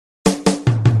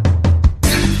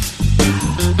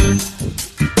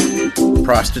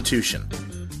Prostitution,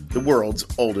 the world's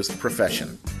oldest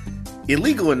profession.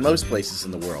 Illegal in most places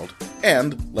in the world,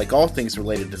 and, like all things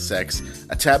related to sex,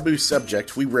 a taboo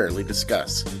subject we rarely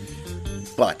discuss.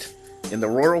 But, in the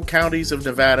rural counties of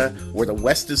Nevada, where the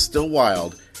West is still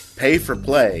wild, pay for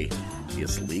play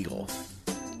is legal.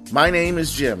 My name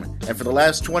is Jim, and for the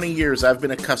last 20 years I've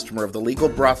been a customer of the legal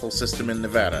brothel system in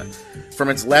Nevada. From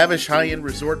its lavish high-end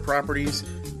resort properties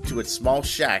to its small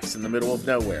shacks in the middle of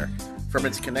nowhere. From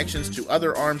its connections to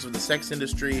other arms of the sex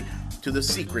industry to the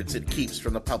secrets it keeps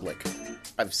from the public.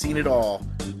 I've seen it all,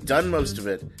 done most of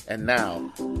it, and now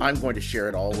I'm going to share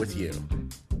it all with you.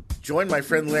 Join my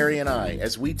friend Larry and I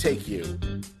as we take you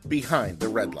behind the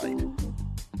red light.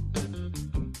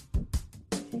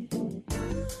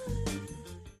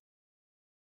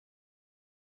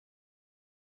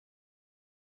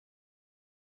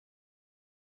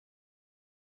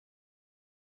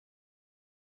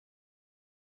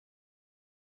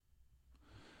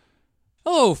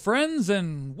 Hello, friends,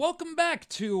 and welcome back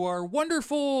to our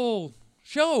wonderful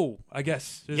show, I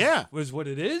guess. Was what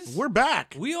it is. We're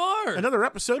back. We are. Another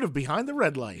episode of Behind the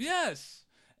Red Light. Yes.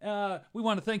 We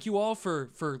want to thank you all for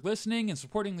listening and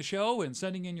supporting the show and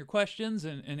sending in your questions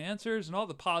and answers and all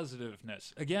the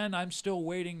positiveness. Again, I'm still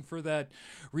waiting for that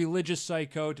religious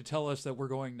psycho to tell us that we're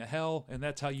going to hell, and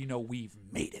that's how you know we've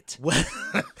made it.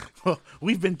 Well,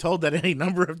 we've been told that any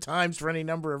number of times for any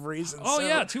number of reasons. Oh, so,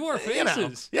 yeah, to our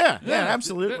faces. Yeah,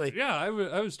 absolutely. Yeah, I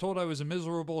was told I was a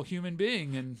miserable human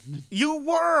being. And You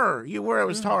were. It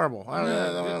was horrible.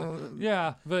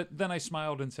 Yeah, but then I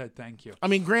smiled and said thank you. I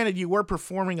mean, granted, you were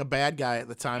performing a bad guy at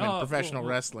the time in professional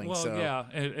wrestling. Well, so. yeah,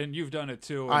 and you've done it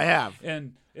too. I have.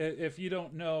 And if you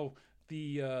don't know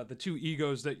the two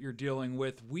egos that you're dealing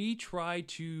with, we try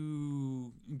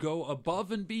to go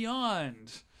above and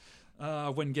beyond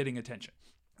when getting attention.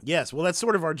 Yes, well, that's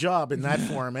sort of our job in that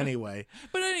forum anyway.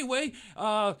 But anyway,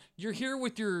 you're here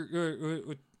with your.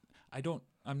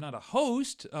 I'm not a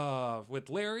host with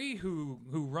Larry, who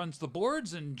runs the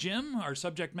boards, and Jim, our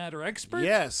subject matter expert.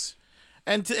 Yes.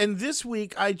 And this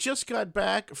week I just got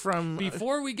back from.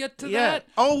 Before we get to that,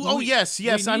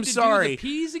 yes. I'm sorry. Do the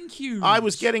P's and Q's. I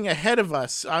was getting ahead of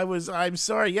us. I'm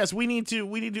sorry. Yes, we need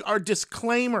to our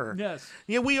disclaimer. Yes.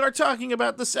 Yeah, we are talking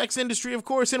about the sex industry, of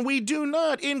course, and we do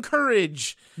not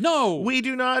encourage. No. We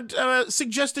do not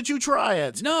suggest that you try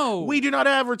it. No. We do not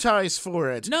advertise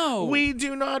for it. No. We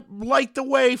do not light the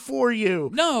way for you.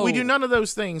 No. We do none of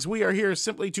those things. We are here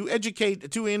simply to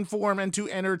educate, to inform, and to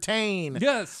entertain.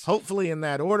 Yes. Hopefully in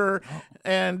that order.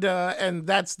 And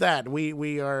that's that.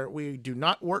 We do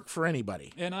not work for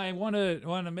anybody. And I want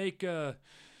to make a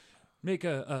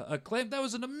claim. That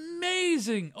was an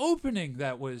amazing opening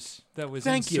that was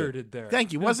inserted there.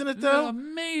 Thank you. Wasn't it though?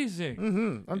 Amazing.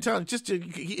 Mm-hmm. I'm telling you, just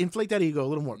to inflate that ego a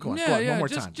little more. Come on, one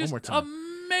more time.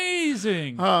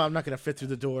 Amazing. Oh, I'm not going to fit through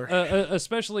the door.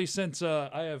 Especially since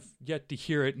I have yet to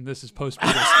hear it, and this is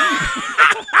post-production.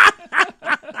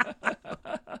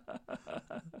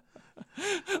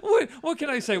 What can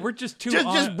I say? We're just too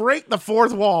just break the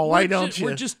fourth wall. Why don't you?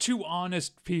 We're just two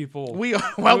honest people. We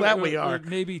are. Well, we are.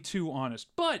 Maybe too honest.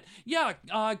 But yeah,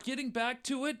 getting back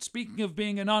to it. Speaking of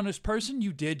being an honest person,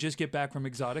 you did just get back from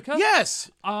Exotica.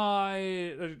 Yes.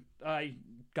 I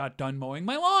got done mowing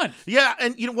my lawn. Yeah,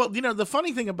 and the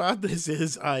funny thing about this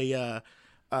is and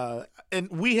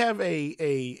we have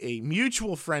a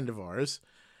mutual friend of ours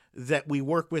that we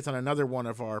work with on another one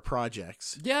of our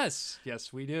projects. Yes,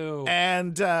 we do.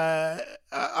 And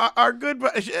our good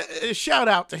shout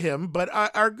out to him, but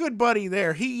our good buddy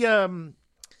there,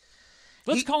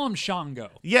 let's call him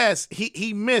Shango. Yes,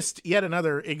 he missed yet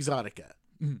another Exotica.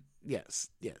 Mm. Yes,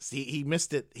 he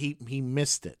missed it. He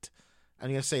missed it. I'm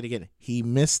gonna say it again. He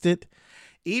missed it,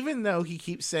 even though he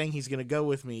keeps saying he's gonna go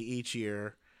with me each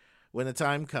year when the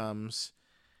time comes.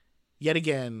 Yet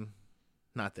again,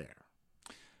 not there.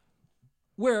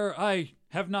 Where I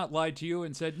have not lied to you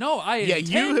and said, no, I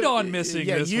intend on missing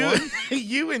this one.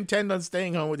 You intend on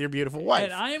staying home with your beautiful wife.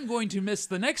 And I am going to miss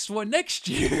the next one next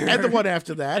year. And the one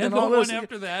after that. And the one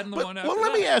after that. And the one after that. Well,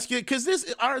 let me ask you,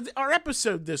 because our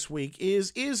episode this week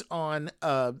is on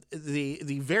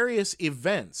the various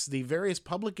events, the various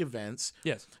public events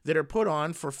that are put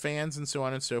on for fans and so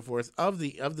on and so forth of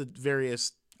the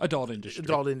various adult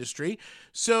industry.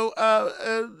 So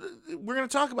we're going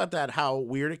to talk about that, how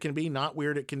weird it can be, not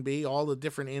weird it can be, all the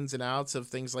different ins and outs of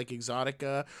things like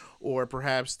Exotica or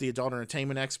perhaps the Adult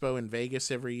Entertainment Expo in Vegas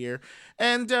every year.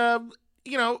 And,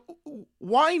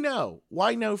 why no?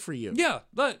 Why no for you? Yeah,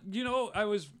 but, I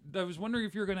was wondering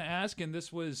if you were going to ask, and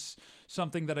this was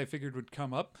something that I figured would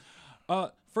come up.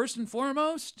 First and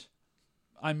foremost,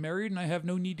 I'm married and I have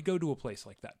no need to go to a place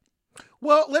like that.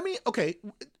 Well,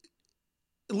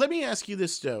 let me ask you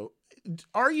this, though.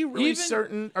 Are you really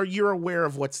certain, or you're aware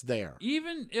of what's there?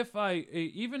 Even if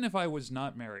I was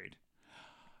not married,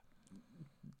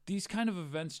 these kind of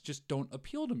events just don't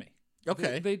appeal to me.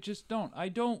 Okay. They just don't. I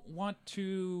don't want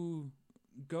to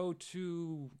go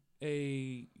to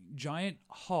a giant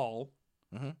hall,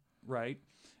 right?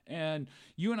 And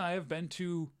you and I have been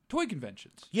to toy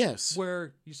conventions. Yes.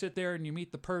 Where you sit there and you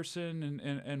meet the person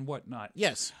and whatnot.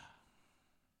 Yes.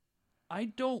 I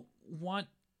don't want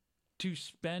to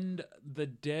spend the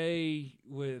day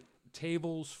with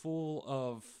tables full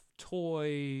of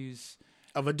toys.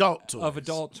 Of adult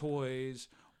toys.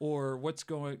 Or what's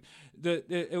going...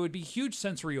 It would be huge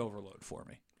sensory overload for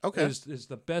me. Okay. Is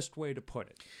the best way to put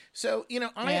it. So,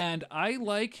 I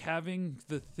like having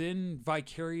the thin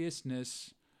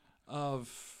vicariousness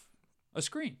of a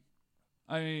screen.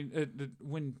 I mean,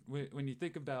 when you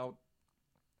think about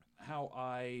how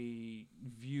I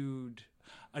viewed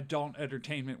adult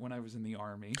entertainment when I was in the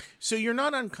Army. So you're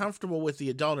not uncomfortable with the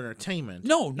adult entertainment.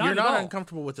 No, not You're at not all.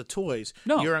 uncomfortable with the toys.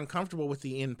 No. You're uncomfortable with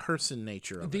the in-person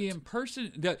nature of it. The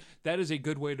in-person, that is a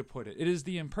good way to put it. It is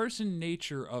the in-person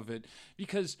nature of it,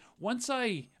 because once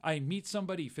I meet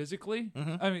somebody physically,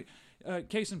 I mean,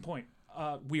 case in point,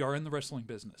 we are in the wrestling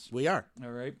business. We are.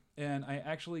 All right. And I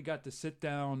actually got to sit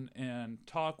down and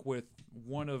talk with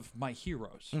one of my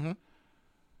heroes.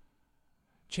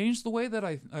 Changed the way that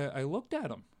I looked at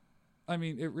him. I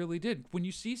mean, it really did. When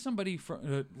you see somebody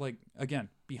from, again,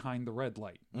 behind the red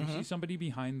light, you see somebody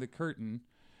behind the curtain,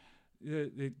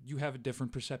 you have a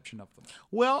different perception of them.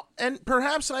 Well, and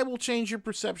perhaps I will change your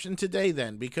perception today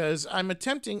then, because I'm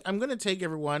going to take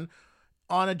everyone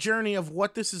on a journey of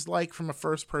what this is like from a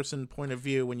first-person point of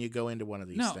view when you go into one of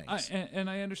these things. And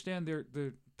I understand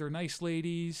they're nice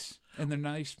ladies and they're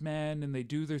nice men and they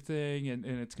do their thing and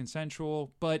it's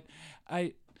consensual, but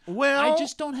I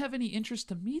just don't have any interest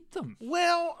to meet them.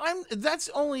 Well, that's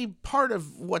only part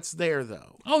of what's there,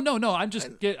 though. Oh no, I'm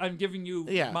giving you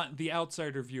the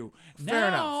outsider view. Fair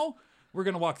enough. We're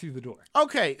gonna walk through the door.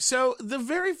 Okay, so the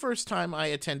very first time I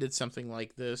attended something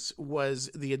like this was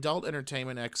the Adult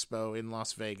Entertainment Expo in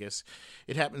Las Vegas.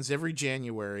 It happens every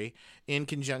January in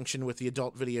conjunction with the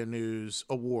Adult Video News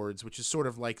Awards, which is sort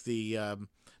of like the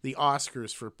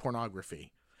Oscars for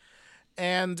pornography.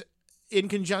 And in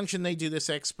conjunction, they do this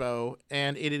expo,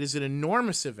 and it is an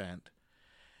enormous event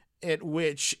at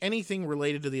which anything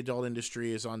related to the adult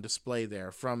industry is on display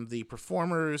there, from the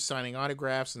performers signing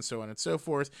autographs and so on and so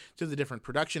forth, to the different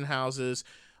production houses.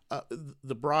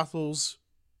 The brothels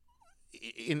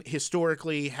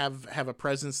historically have a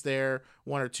presence there.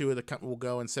 One or two of the company will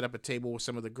go and set up a table with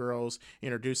some of the girls,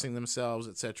 introducing themselves,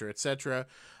 etc., etc.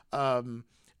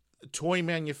 Toy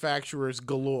manufacturers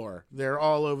galore. They're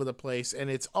all over the place, and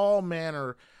it's all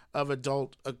manner of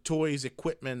adult toys,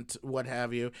 equipment, what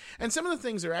have you. And some of the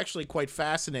things are actually quite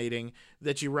fascinating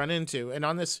that you run into. And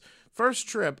on this first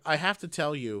trip, I have to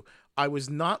tell you, I was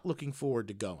not looking forward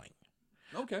to going.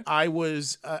 Okay. I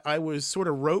was sort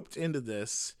of roped into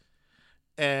this,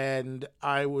 and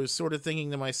I was sort of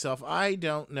thinking to myself, I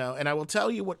don't know. And I will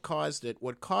tell you what caused it.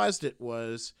 What caused it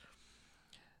was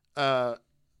a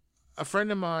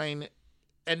friend of mine,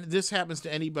 and this happens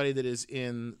to anybody that is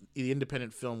in the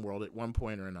independent film world at one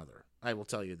point or another. I will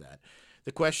tell you that.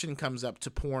 The question comes up,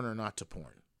 to porn or not to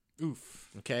porn. Oof.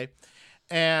 Okay?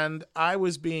 And I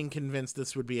was being convinced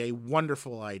this would be a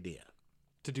wonderful idea.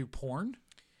 To do porn?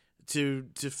 To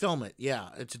film it, yeah.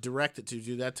 To direct it, to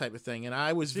do that type of thing. And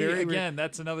I was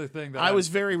that's another thing that I was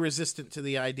very resistant to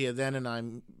the idea then, and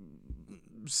I'm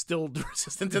still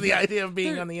resistant to the idea of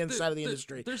being on the inside of the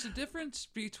industry. There's a difference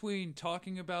between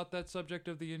talking about that subject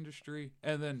of the industry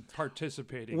and then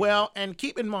participating. Well, and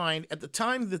keep in mind, at the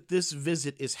time that this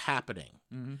visit is happening,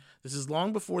 this is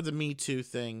long before the Me Too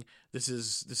thing. This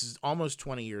is almost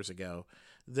 20 years ago.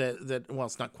 Well,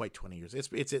 it's not quite 20 years.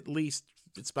 It's at least,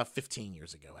 it's about 15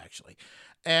 years ago, actually.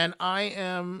 And I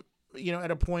am,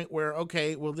 at a point where,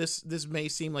 okay, well, this may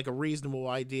seem like a reasonable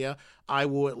idea. I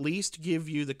will at least give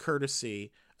you the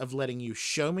courtesy of letting you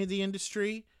show me the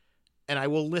industry, and I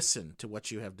will listen to what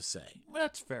you have to say. Well,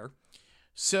 that's fair.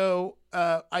 So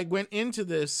I went into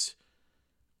this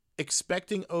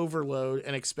expecting overload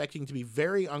and expecting to be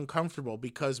very uncomfortable,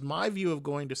 because my view of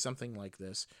going to something like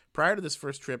this prior to this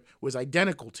first trip was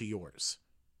identical to yours.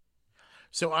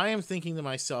 So I am thinking to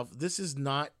myself, this is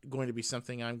not going to be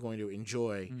something I'm going to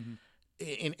enjoy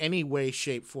in any way,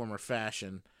 shape, form, or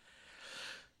fashion.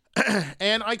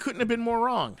 And I couldn't have been more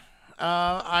wrong.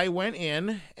 I went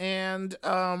in, and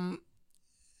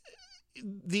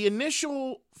the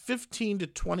initial 15 to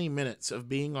 20 minutes of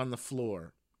being on the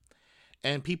floor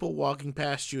and people walking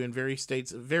past you in various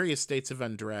states of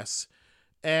undress,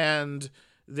 and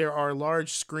there are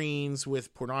large screens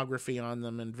with pornography on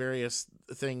them and various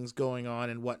things going on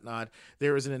and whatnot.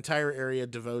 There is an entire area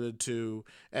devoted to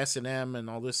S&M and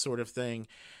all this sort of thing.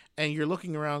 And you're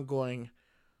looking around going,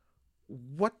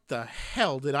 what the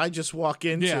hell did I just walk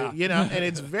into? Yeah. You know, and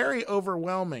it's very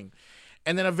overwhelming.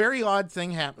 And then a very odd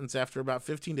thing happens after about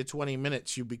 15 to 20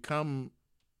 minutes. You become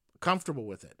comfortable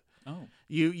with it. Oh.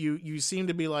 You seem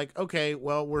to be like, okay,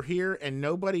 well, we're here and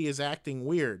nobody is acting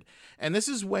weird. And this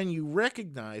is when you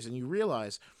recognize and you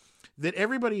realize that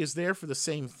everybody is there for the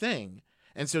same thing.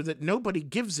 And so that nobody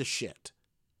gives a shit.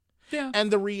 Yeah.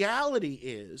 And the reality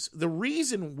is, the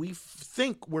reason we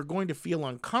think we're going to feel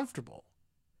uncomfortable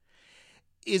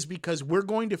is because we're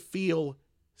going to feel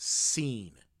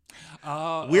seen.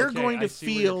 We're going to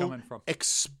feel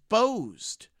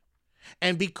exposed.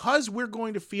 And because we're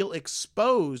going to feel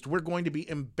exposed, we're going to be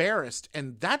embarrassed.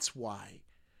 And that's why.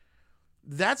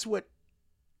 That's what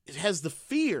has the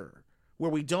fear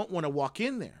where we don't want to walk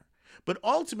in there. But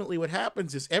ultimately what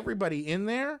happens is everybody in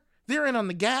there, they're in on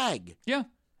the gag. Yeah.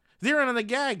 They're in on the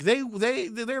gag.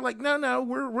 They're like, no,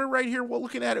 we're right here. We're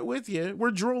looking at it with you.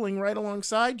 We're drooling right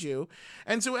alongside you.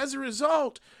 And so as a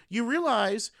result, you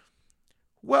realize,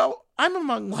 well, I'm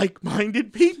among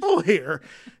like-minded people here.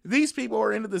 These people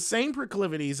are into the same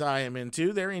proclivities I am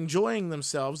into. They're enjoying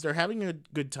themselves. They're having a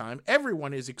good time.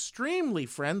 Everyone is extremely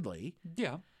friendly.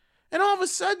 Yeah. And all of a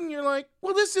sudden you're like,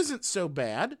 well, this isn't so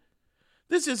bad.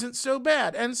 This isn't so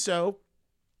bad. And so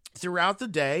throughout the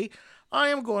day, I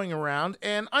am going around,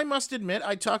 and I must admit,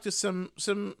 I talked to some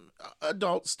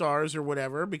adult stars or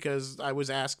whatever because I was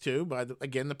asked to by,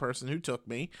 the person who took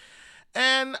me.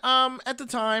 And at the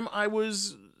time,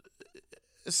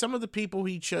 some of the people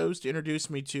he chose to introduce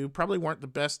me to probably weren't the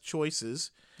best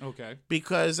choices. Okay.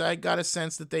 Because I got a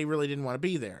sense that they really didn't want to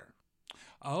be there.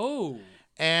 Oh.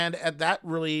 And that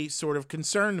really sort of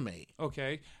concerned me.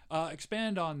 Okay.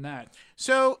 Expand on that.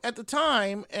 So at the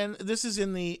time, and this is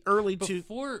in the early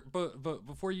before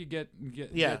you get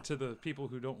to the people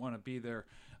who don't want to be there,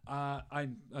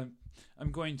 I'm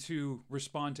going to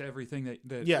respond to everything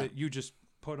that you just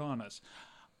put on us.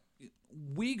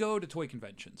 We go to toy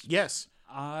conventions. Yes.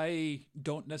 I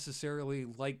don't necessarily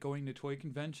like going to toy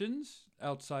conventions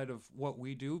outside of what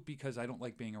we do because I don't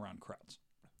like being around crowds.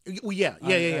 Well, yeah.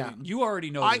 You already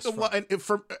know this.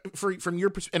 From your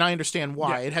perspective, and I understand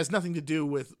why. Yeah. It has nothing to do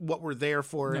with what we're there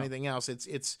for or anything else.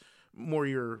 It's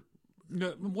more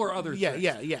more other things.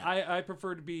 Yeah. I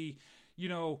prefer to be,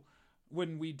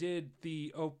 when we did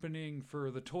the opening for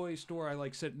the toy store, I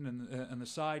like sitting on the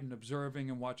side and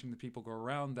observing and watching the people go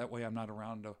around. That way I'm not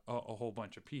around a whole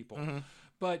bunch of people. Mm-hmm.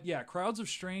 But yeah, crowds of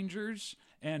strangers,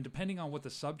 and depending on what the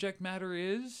subject matter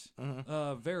is,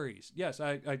 varies. Yes,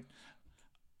 I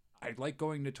like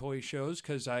going to toy shows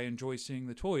because I enjoy seeing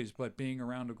the toys, but being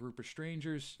around a group of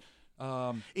strangers...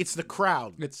 it's the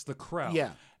crowd. It's the crowd.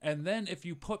 Yeah. And then if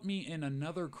you put me in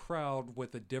another crowd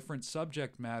with a different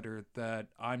subject matter that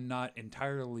I'm not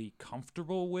entirely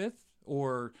comfortable with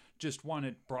or just want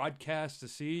it broadcast to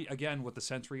see, again, with the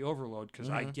sensory overload,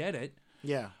 because I get it.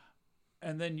 Yeah.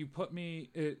 And then you put me...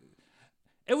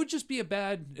 It would just be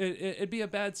it'd be a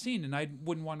bad scene, and I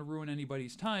wouldn't want to ruin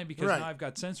anybody's time because now I've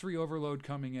got sensory overload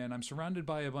coming in. I'm surrounded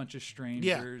by a bunch of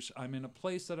strangers. Yeah. I'm in a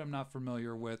place that I'm not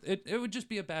familiar with. It would just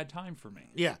be a bad time for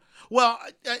me. Yeah. Well,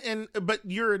 but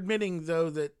you're admitting though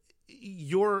that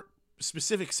your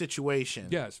specific situation,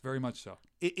 yes, very much so,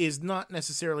 is not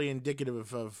necessarily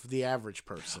indicative of the average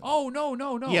person. Oh,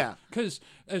 no. Yeah. Because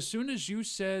as soon as you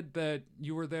said that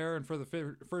you were there and for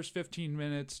the first 15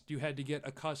 minutes, you had to get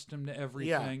accustomed to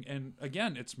everything. Yeah. And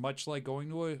again, it's much like going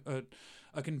to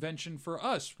a convention for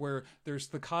us where there's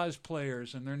the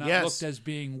cosplayers and they're not looked as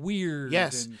being weird.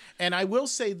 Yes. And I will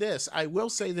say this. I will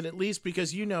say that at least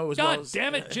because you know as God well as... God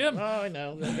damn it, Jim. I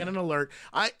know. Get an alert.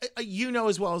 You know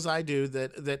as well as I do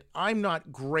that I'm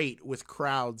not great with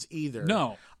crowds either.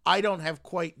 No. I don't have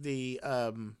quite the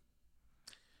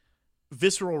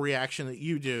visceral reaction that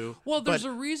you do. Well, there's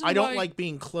a reason I don't like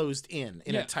being closed in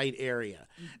a tight area.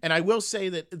 And I will say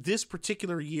that this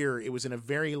particular year, it was in a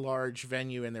very large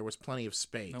venue and there was plenty of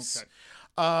space.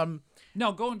 Okay.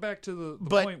 Now, going back to the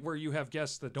point where you have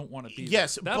guests that don't want to be there,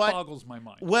 that boggles my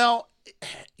mind. Well,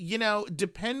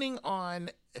 depending on...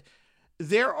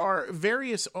 There are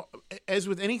various, as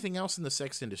with anything else in the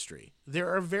sex industry,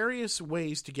 there are various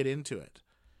ways to get into it.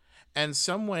 And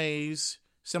some ways...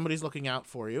 somebody's looking out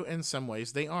for you, and some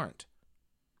ways they aren't.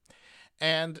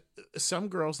 And some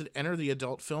girls that enter the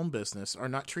adult film business are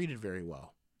not treated very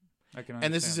well. I can understand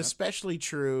And this is that. especially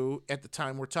true at the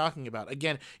time we're talking about.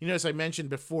 Again, as I mentioned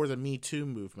before, the Me Too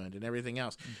movement and everything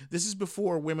else. This is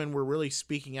before women were really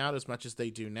speaking out as much as they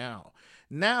do now.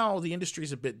 Now, the industry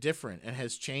is a bit different and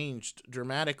has changed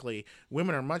dramatically.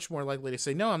 Women are much more likely to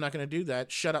say, no, I'm not going to do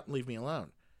that. Shut up and leave me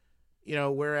alone.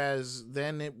 Whereas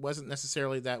then it wasn't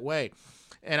necessarily that way.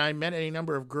 And I met a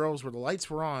number of girls where the lights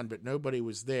were on, but nobody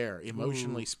was there,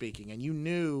 emotionally speaking. And you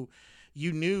knew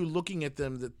looking at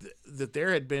them that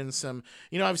there had been some,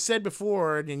 I've said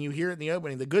before, and you hear it in the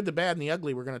opening, the good, the bad, and the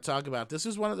ugly we're going to talk about. This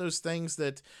is one of those things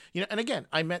that, and again,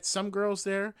 I met some girls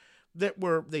there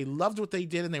they loved what they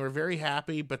did and they were very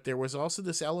happy, but there was also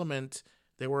this element,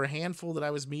 there were a handful that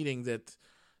I was meeting that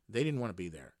they didn't want to be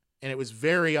there. And it was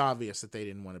very obvious that they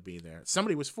didn't want to be there.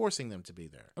 Somebody was forcing them to be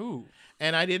there. Ooh.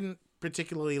 And I didn't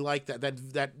particularly like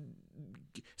that.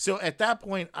 So at that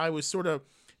point, I was sort of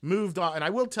moved on. And I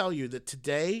will tell you that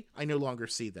today, I no longer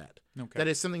see that. Okay. That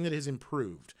is something that has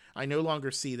improved. I no longer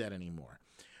see that anymore.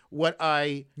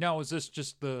 Now, is this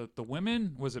just the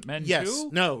women? Was it men yes, too?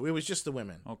 No, it was just the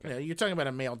women. Okay. Yeah, you're talking about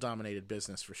a male-dominated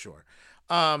business for sure.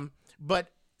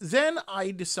 But then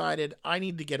I decided I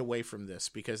need to get away from this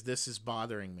because this is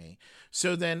bothering me.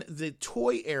 So then the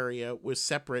toy area was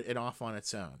separate and off on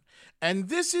its own. And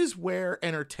this is where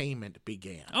entertainment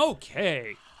began.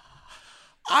 Okay.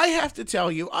 I have to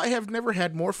tell you, I have never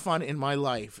had more fun in my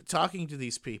life talking to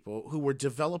these people who were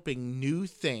developing new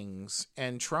things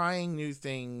and trying new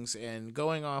things and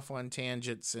going off on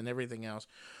tangents and everything else.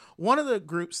 One of the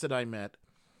groups that I met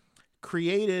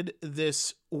created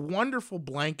this wonderful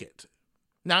blanket.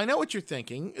 Now, I know what you're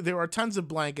thinking. There are tons of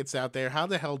blankets out there. How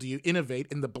the hell do you innovate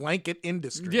in the blanket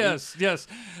industry? Yes.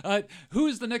 Who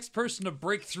is the next person to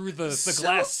break through the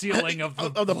glass ceiling of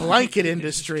the blanket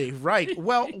industry? Right.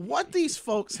 Well, what these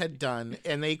folks had done,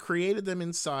 and they created them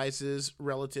in sizes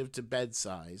relative to bed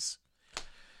size,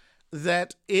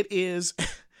 that it is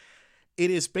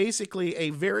basically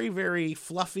a very, very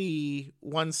fluffy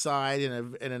one side,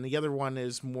 and then the other one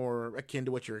is more akin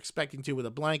to what you're expecting to with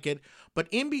a blanket. But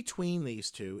in between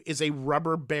these two is a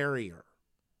rubber barrier.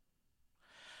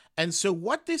 And so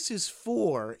what this is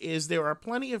for is there are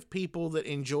plenty of people that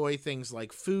enjoy things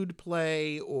like food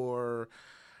play, or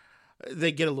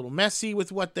they get a little messy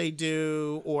with what they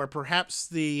do, or perhaps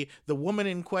the woman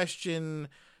in question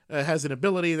has an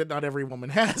ability that not every woman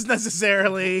has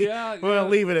necessarily. Yeah. We'll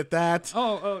leave it at that.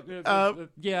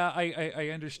 Yeah, I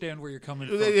understand where you're coming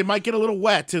from. It might get a little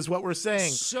wet, is what we're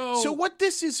saying. So what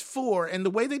this is for, and the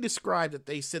way they described it,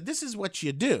 they said, this is what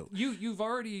you do. You've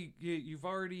already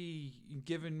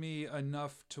given me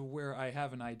enough to where I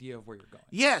have an idea of where you're going.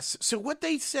 Yes. So what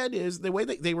they said is, the way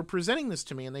they were presenting this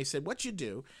to me, and they said, what you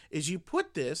do is you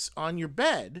put this on your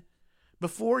bed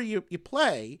before you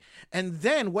play, and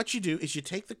then what you do is you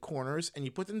take the corners and you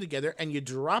put them together and you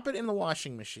drop it in the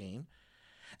washing machine,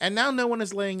 and now no one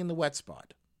is laying in the wet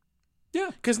spot. Yeah.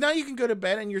 Because now you can go to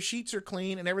bed and your sheets are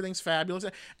clean and everything's fabulous.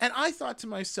 And I thought to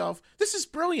myself, this is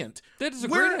brilliant. That is a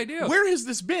great idea. Where has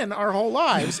this been our whole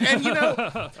lives? And,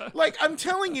 I'm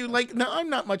telling you, now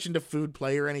I'm not much into food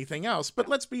play or anything else, but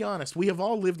let's be honest. We have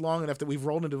all lived long enough that we've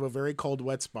rolled into a very cold,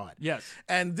 wet spot. Yes.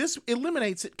 And this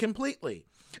eliminates it completely.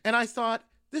 And I thought,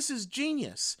 this is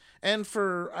genius. And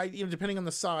depending on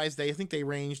the size, I think they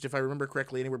ranged, if I remember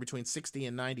correctly, anywhere between $60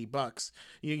 and $90.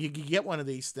 You can get one of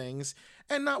these things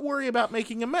and not worry about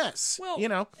making a mess. Well,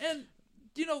 and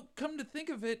come to think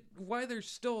of it, why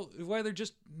they're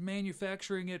just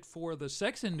manufacturing it for the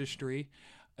sex industry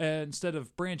instead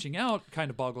of branching out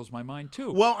kind of boggles my mind too.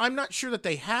 Well, I'm not sure that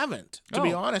they haven't, to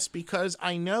be honest, because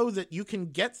I know that you can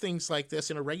get things like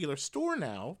this in a regular store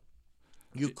now.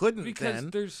 You couldn't because then.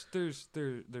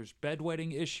 There's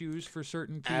bedwetting issues for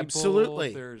certain people.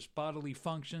 Absolutely. There's bodily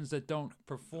functions that don't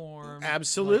perform.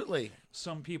 Absolutely. Like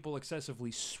some people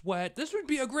excessively sweat. This would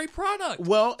be a great product.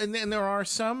 Well, and then there are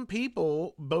some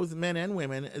people, both men and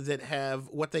women, that have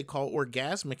what they call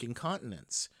orgasmic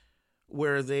incontinence,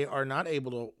 where they are not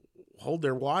able to hold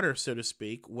their water, so to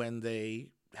speak, when they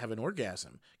have an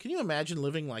orgasm. Can you imagine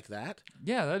living like that?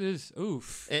 Yeah, that is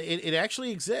oof. It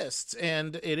actually exists,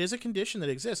 and it is a condition that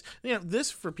exists.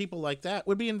 This for people like that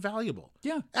would be invaluable.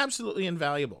 Yeah, absolutely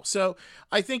invaluable. So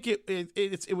I think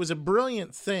it was a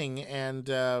brilliant thing, and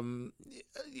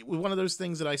it was one of those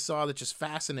things that I saw that just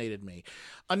fascinated me.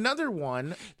 Another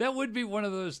one that would be one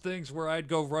of those things where I'd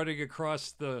go running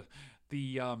across the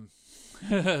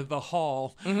the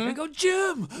hall and go,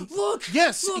 Jim, look.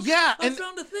 Yes, look, yeah, I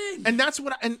found a thing. And that's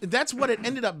what it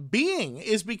ended up being,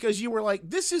 is because you were like,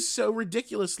 this is so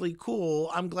ridiculously cool.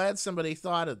 I'm glad somebody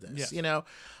thought of this. Yes.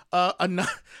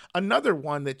 Another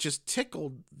one that just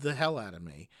tickled the hell out of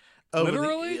me.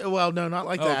 Literally? Well, no, not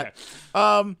like that.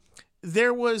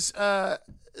 there was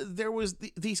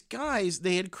these guys.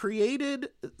 They had created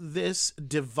this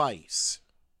device.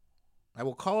 I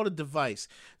will call it a device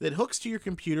that hooks to your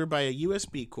computer by a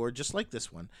USB cord, just like this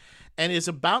one, and is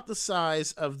about the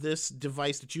size of this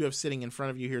device that you have sitting in front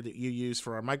of you here that you use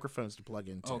for our microphones to plug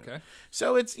into. Okay.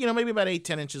 So it's, maybe about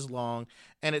 8-10 inches long,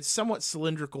 and it's somewhat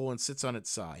cylindrical and sits on its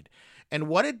side. And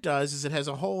what it does is it has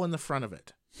a hole in the front of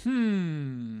it.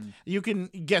 You can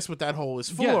guess what that hole is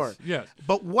for. Yes.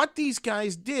 But what these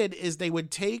guys did is they would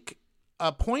take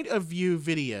point of view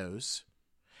videos,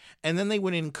 and then they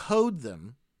would encode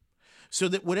them so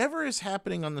that whatever is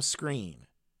happening on the screen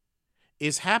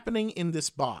is happening in this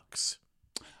box.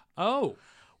 Oh.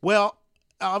 Well,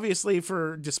 obviously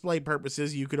for display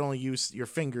purposes, you could only use your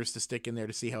fingers to stick in there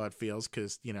to see how it feels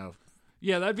because,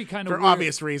 Yeah, that'd be kind of for weird.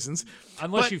 obvious reasons.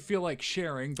 Unless you feel like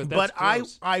sharing, but that's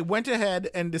gross. I went ahead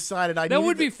and decided That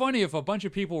would be funny if a bunch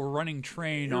of people were running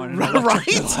train on an Right?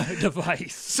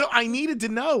 device. So I needed to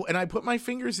know, and I put my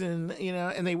fingers in,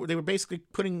 and they were basically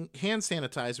putting hand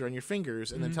sanitizer on your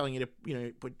fingers and then telling you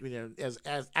to, put, as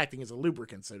acting as a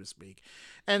lubricant, so to speak.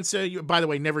 And so, by the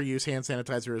way, never use hand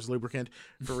sanitizer as lubricant,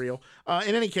 for real.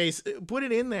 In any case, put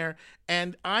it in there,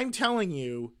 and I'm telling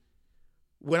you,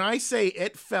 when I say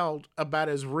it felt about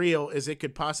as real as it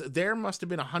could possibly, there must have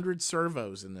been 100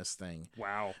 servos in this thing.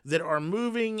 Wow. That are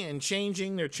moving and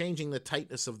changing. They're changing the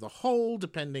tightness of the hole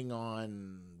depending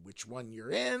on which one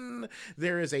you're in.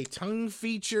 There is a tongue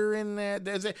feature in that.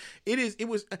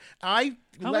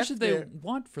 How much did they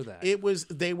want for that?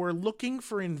 They were looking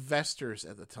for investors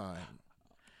at the time.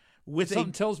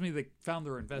 Something tells me they found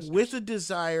their investors. With a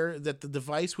desire that the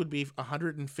device would be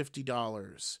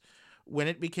 $150. When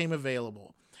it became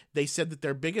available, they said that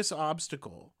their biggest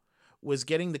obstacle was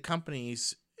getting the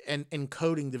companies and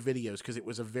encoding the videos because it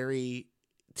was a very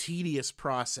tedious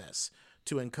process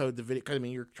to encode the video. 'Cause,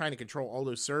 you're trying to control all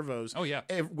those servos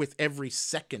with every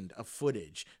second of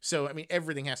footage. So,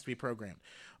 everything has to be programmed.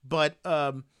 But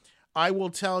I will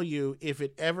tell you, if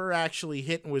it ever actually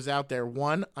hit and was out there,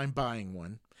 one, I'm buying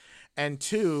one. And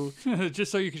two,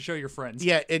 just so you can show your friends.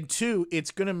 Yeah, and two, it's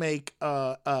gonna make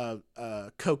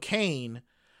cocaine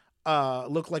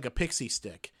look like a pixie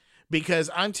stick, because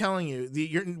I'm telling you,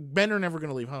 your men are never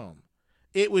gonna leave home.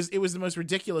 It was the most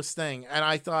ridiculous thing, and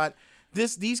I thought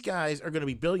these guys are gonna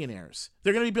be billionaires.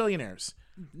 They're gonna be billionaires.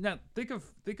 Now think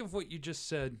of what you just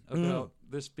said about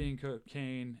this being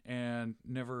cocaine and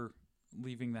never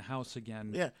leaving the house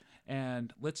again. Yeah.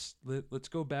 And let's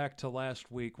go back to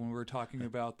last week when we were talking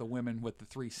about the women with the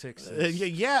 3 6s.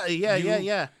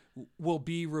 Yeah. Will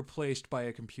be replaced by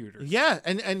a computer. Yeah,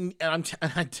 and I'm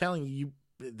telling you,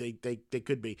 they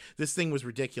could be. This thing was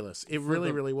ridiculous. It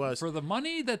really was. For the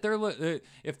money that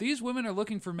if these women are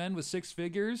looking for men with 6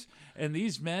 figures, and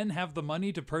these men have the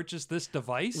money to purchase this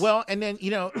device. Well, and then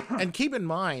and keep in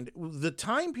mind the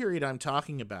time period I'm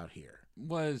talking about here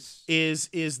is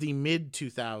the mid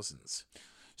 2000s.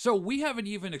 So we haven't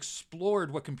even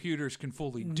explored what computers can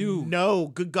fully do. No,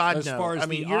 good God, as no. As far as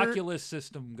the Oculus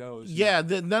system goes. Yeah,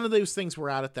 none of those things were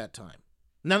out at that time.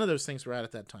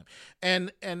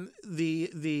 And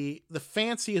the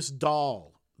fanciest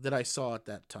doll that I saw at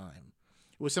that time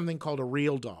was something called a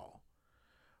real doll,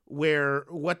 where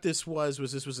what this was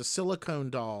a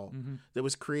silicone doll that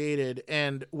was created,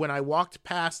 and when I walked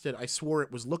past it, I swore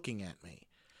it was looking at me,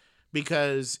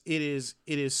 because it is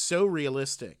so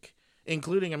realistic.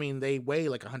 Including, they weigh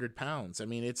like 100 pounds.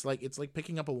 It's like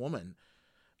picking up a woman.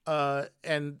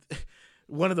 And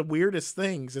one of the weirdest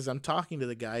things is I'm talking to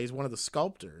the guy, he's one of the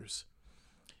sculptors.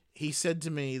 He said to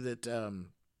me that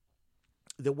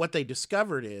that what they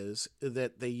discovered is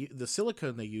that the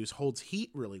silicone they use holds heat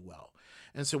really well.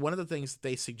 And so one of the things that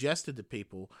they suggested to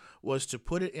people was to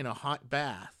put it in a hot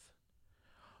bath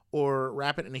or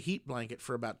wrap it in a heat blanket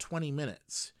for about 20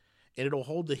 minutes. And it'll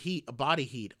hold the heat, body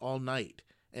heat, all night.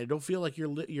 And it don't feel like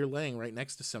you're laying right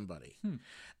next to somebody.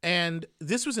 And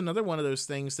this was another one of those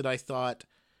things that I thought,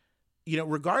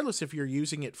 regardless if you're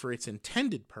using it for its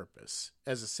intended purpose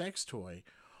as a sex toy,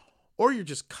 or you're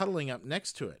just cuddling up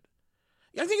next to it.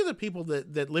 I think of the people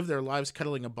that live their lives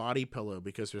cuddling a body pillow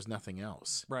because there's nothing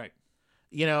else. Right.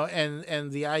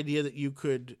 And the idea that you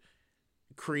could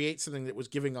create something that was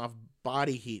giving off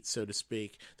body heat, so to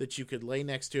speak, that you could lay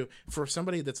next to for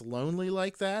somebody that's lonely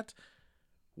like that.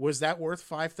 Was that worth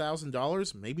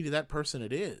 $5,000? Maybe to that person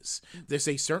it is.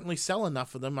 They certainly sell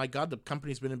enough of them. My God, the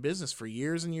company's been in business for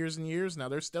years and years and years. Now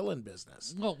they're still in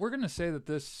business. Well, we're going to say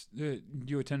that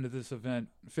you attended this event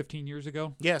 15 years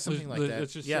ago? Yeah, something like that.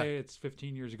 Let's just say it's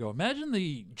 15 years ago. Imagine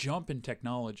the jump in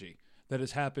technology that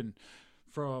has happened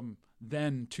from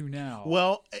then to now?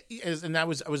 Well, and I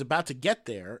was about to get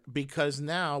there, because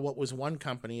now what was one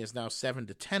company is now 7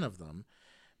 to 10 of them.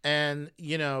 And,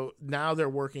 now they're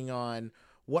working on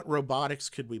what robotics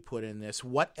could we put in this?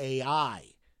 What AI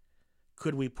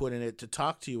could we put in it to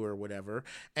talk to you or whatever?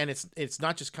 And it's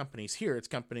not just companies here. It's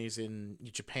companies in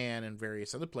Japan and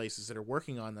various other places that are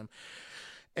working on them.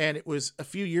 And it was a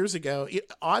few years ago.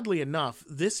 Oddly enough,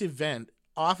 this event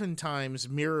oftentimes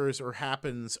mirrors or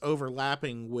happens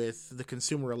overlapping with the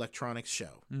Consumer Electronics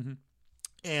Show. Mm-hmm.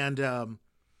 And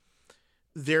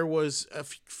there was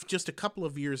just a couple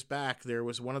of years back, there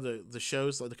was one of the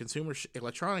shows, like the Consumer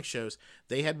Electronics shows,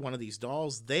 they had one of these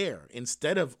dolls there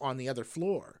instead of on the other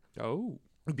floor. Oh.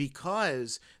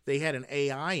 Because they had an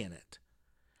AI in it.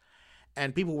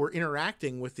 And people were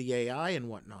interacting with the AI and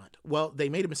whatnot. Well, they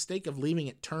made a mistake of leaving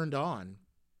it turned on,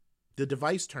 the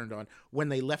device turned on, when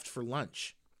they left for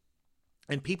lunch.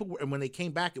 And when they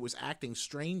came back, it was acting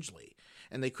strangely,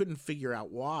 and they couldn't figure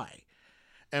out why.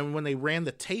 And when they ran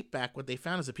the tape back, what they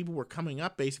found is that people were coming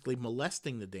up basically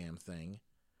molesting the damn thing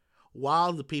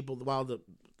while the people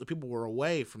were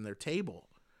away from their table.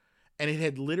 And it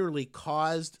had literally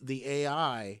caused the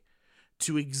AI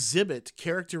to exhibit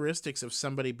characteristics of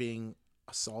somebody being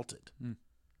assaulted. Mm.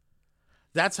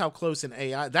 That's how close an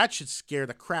AI, that should scare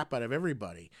the crap out of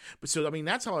everybody. But so, I mean,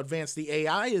 that's how advanced the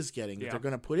AI is getting, that they're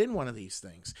going to put in one of these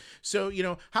things. So,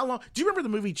 how long, do you remember the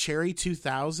movie Cherry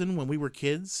 2000 when we were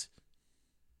kids?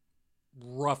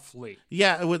 Roughly.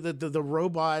 Yeah, with the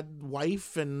robot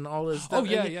wife and all this stuff. Oh,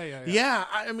 yeah. Yeah,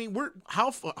 I mean,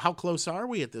 how close are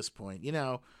we at this point?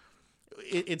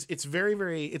 It's very,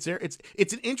 very, it's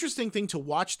an interesting thing to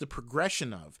watch the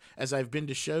progression of, as I've been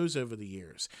to shows over the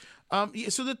years.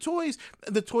 So the toys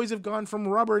have gone from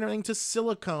rubber and everything to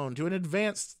silicone, to an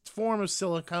advanced form of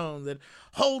silicone that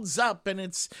holds up and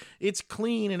it's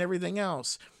clean and everything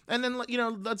else. And then,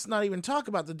 let's not even talk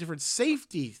about the different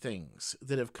safety things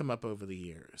that have come up over the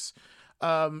years.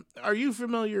 Are you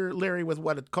familiar, Larry, with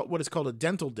what is called a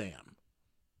dental dam?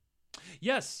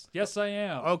 Yes, I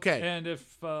am. Okay. And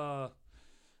if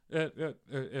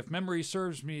memory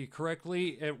serves me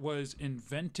correctly, it was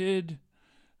invented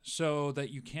so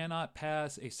that you cannot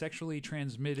pass a sexually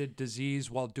transmitted disease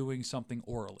while doing something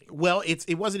orally. Well,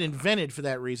 it wasn't invented for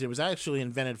that reason. It was actually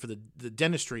invented for the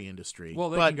dentistry industry. Well,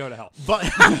 they can go to hell.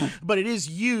 But it is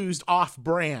used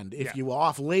off-brand, if you will,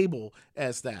 off-label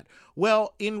as that.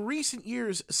 Well, in recent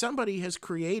years, somebody has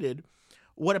created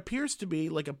what appears to be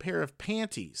like a pair of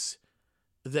panties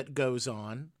that goes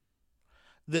on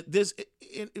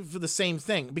for the same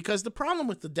thing. Because the problem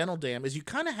with the dental dam is you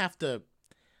kind of have to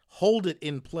hold it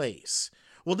in place.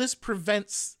 Well, this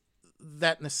prevents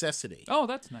that necessity. Oh,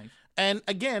 that's nice. And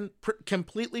again,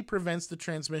 completely prevents the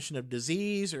transmission of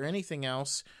disease or anything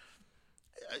else.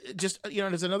 Just,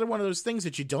 there's another one of those things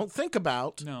that you don't think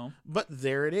about. No. But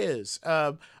there it is.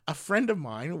 A friend of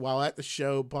mine, while at the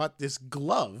show, bought this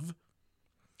glove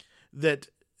that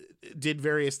did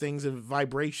various things of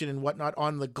vibration and whatnot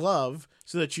on the glove,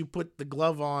 so that you put the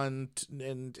glove on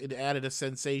and it added a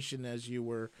sensation as you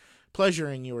were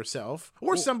pleasuring yourself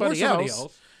or somebody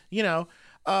else.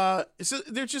 So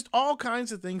there's just all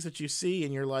kinds of things that you see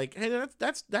and you're like, hey,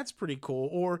 that's pretty cool.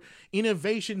 Or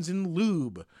innovations in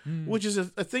lube, which is a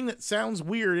thing that sounds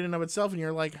weird in and of itself, and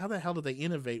you're like, how the hell did they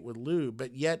innovate with lube?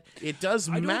 But yet it does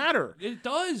matter. It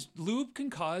does. Lube can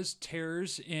cause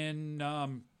tears in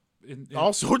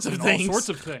all sorts of things. All sorts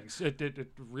of things.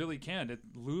 It really can.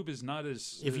 Lube is not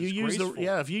as if you graceful.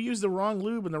 if you use the wrong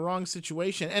lube in the wrong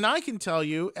situation. And I can tell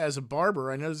you, as a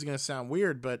barber, I know this is going to sound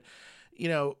weird, but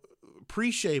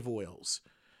pre-shave oils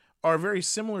are very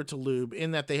similar to lube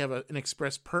in that they have an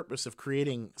express purpose of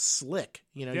creating slick.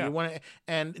 You want to,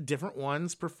 and different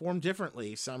ones perform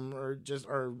differently. Some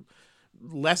are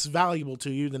less valuable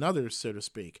to you than others, so to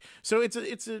speak. So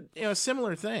it's a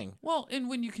similar thing. Well, and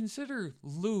when you consider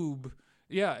lube,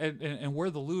 and where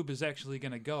the lube is actually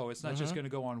going to go, it's not just going to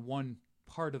go on one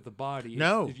part of the body.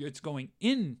 No. It's going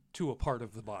into a part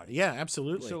of the body. Yeah,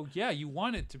 absolutely. So, you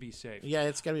want it to be safe. Yeah,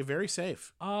 it's got to be very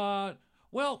safe.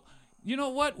 Well, you know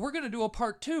what? We're going to do a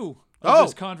part 2 of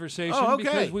this conversation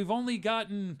because we only got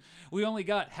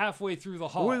halfway through the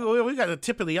haul. We got the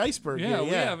tip of the iceberg here. We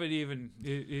haven't even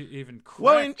cracked.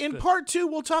 Well, in part 2,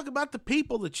 we'll talk about the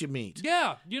people that you meet.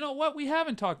 Yeah, you know what? We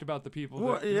haven't talked about the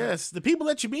people. Yes, the people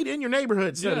that you meet in your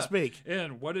neighborhood, so to speak.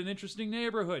 And what an interesting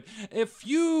neighborhood. If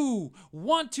you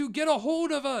want to get a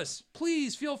hold of us,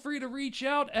 please feel free to reach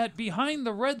out at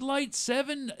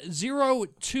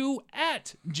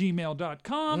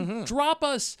behindtheredlight702@gmail.com. Drop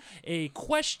us a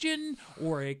question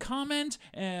or a comment,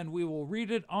 and we will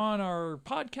read it on our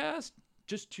podcast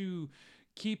just to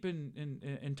keep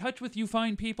in touch with you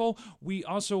fine people. We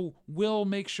also will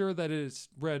make sure that it is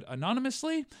read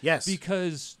anonymously. Yes.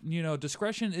 Because,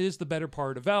 discretion is the better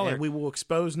part of valor. And we will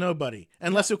expose nobody.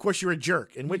 Unless, of course, you're a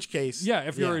jerk, in which case... Yeah,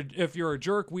 if you're a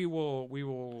jerk, we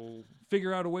will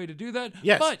figure out a way to do that.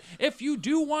 Yes. But if you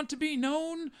do want to be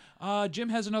known, Jim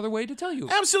has another way to tell you.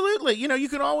 Absolutely. You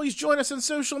can always join us on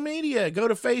social media. Go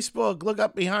to Facebook, look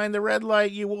up Behind the Red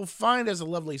Light. You will find us a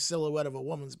lovely silhouette of a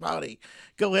woman's body.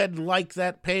 Go ahead and like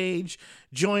that page.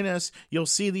 Join us. You'll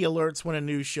see the alerts when a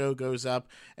new show goes up.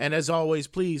 And as always,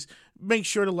 please make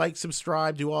sure to like,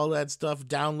 subscribe, do all that stuff.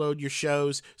 Download your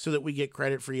shows so that we get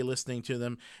credit for you listening to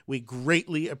them. We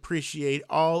greatly appreciate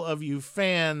all of you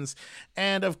fans.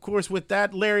 And of course, with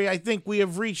that, Larry, I think we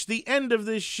have reached the end of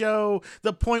this show,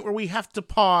 the point where we have to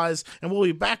pause, and we'll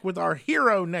be back with our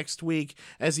hero next week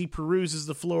as he peruses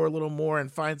the floor a little more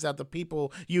and finds out the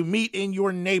people you meet in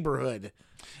your neighborhood.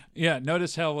 Yeah,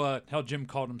 notice how Jim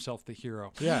called himself the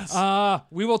hero. Yes.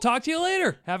 We will talk to you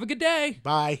later. Have a good day.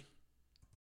 Bye.